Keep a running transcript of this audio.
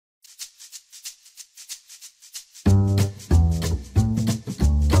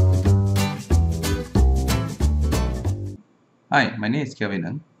Hi, my name is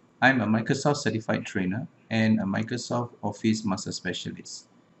Kelvin. I'm a Microsoft certified trainer and a Microsoft Office Master Specialist.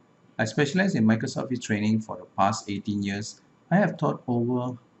 I specialize in Microsoft Office training for the past 18 years. I have taught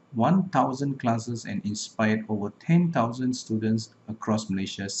over 1,000 classes and inspired over 10,000 students across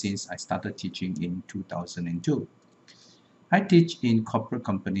Malaysia since I started teaching in 2002. I teach in corporate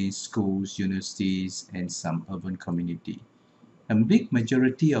companies, schools, universities, and some urban community. A big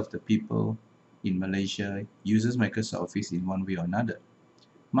majority of the people in Malaysia uses Microsoft Office in one way or another.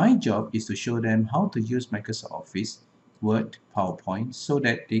 My job is to show them how to use Microsoft Office, Word, PowerPoint so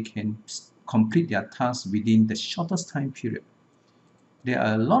that they can complete their tasks within the shortest time period. There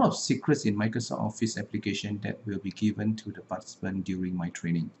are a lot of secrets in Microsoft Office application that will be given to the participant during my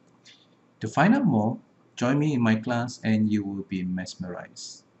training. To find out more, join me in my class and you will be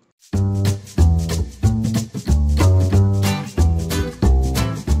mesmerized.